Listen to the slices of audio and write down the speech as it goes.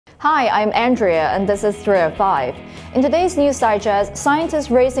Hi, I'm Andrea, and this is 3 at 5. In today's news digest, scientists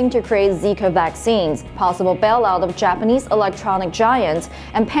racing to create Zika vaccines, possible bailout of Japanese electronic giants,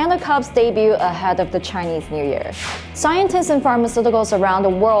 and Panda Cup's debut ahead of the Chinese New Year. Scientists and pharmaceuticals around the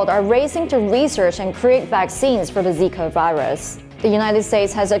world are racing to research and create vaccines for the Zika virus. The United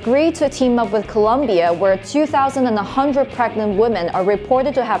States has agreed to team up with Colombia, where 2,100 pregnant women are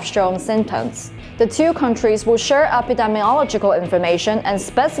reported to have shown symptoms. The two countries will share epidemiological information and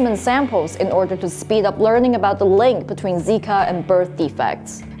specimen samples in order to speed up learning about the link between Zika and birth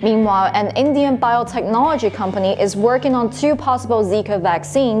defects. Meanwhile, an Indian biotechnology company is working on two possible Zika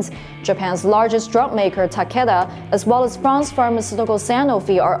vaccines. Japan's largest drug maker, Takeda, as well as France pharmaceutical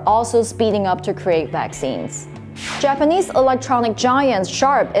Sanofi are also speeding up to create vaccines. Japanese electronic giant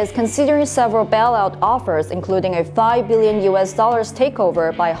Sharp is considering several bailout offers, including a $5 billion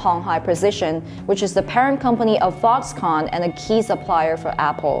takeover by Hon Hai Precision, which is the parent company of Foxconn and a key supplier for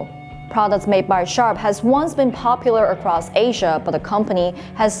Apple. Products made by Sharp has once been popular across Asia, but the company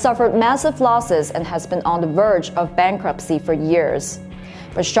has suffered massive losses and has been on the verge of bankruptcy for years.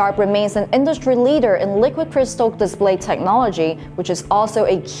 But Sharp remains an industry leader in liquid crystal display technology, which is also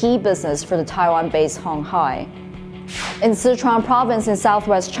a key business for the Taiwan-based Hon Hai. In Sichuan province in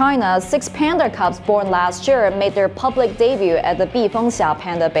southwest China, 6 panda cubs born last year made their public debut at the Bifengxia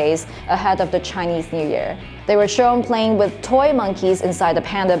Panda base ahead of the Chinese New Year. They were shown playing with toy monkeys inside the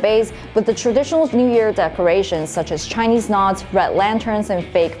panda base with the traditional New Year decorations such as Chinese knots, red lanterns, and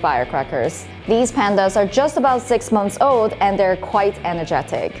fake firecrackers. These pandas are just about 6 months old and they're quite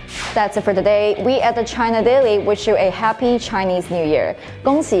energetic. That's it for today. We at the China Daily wish you a happy Chinese New Year.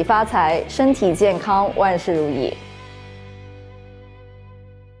 恭喜发财，身体健康，万事如意。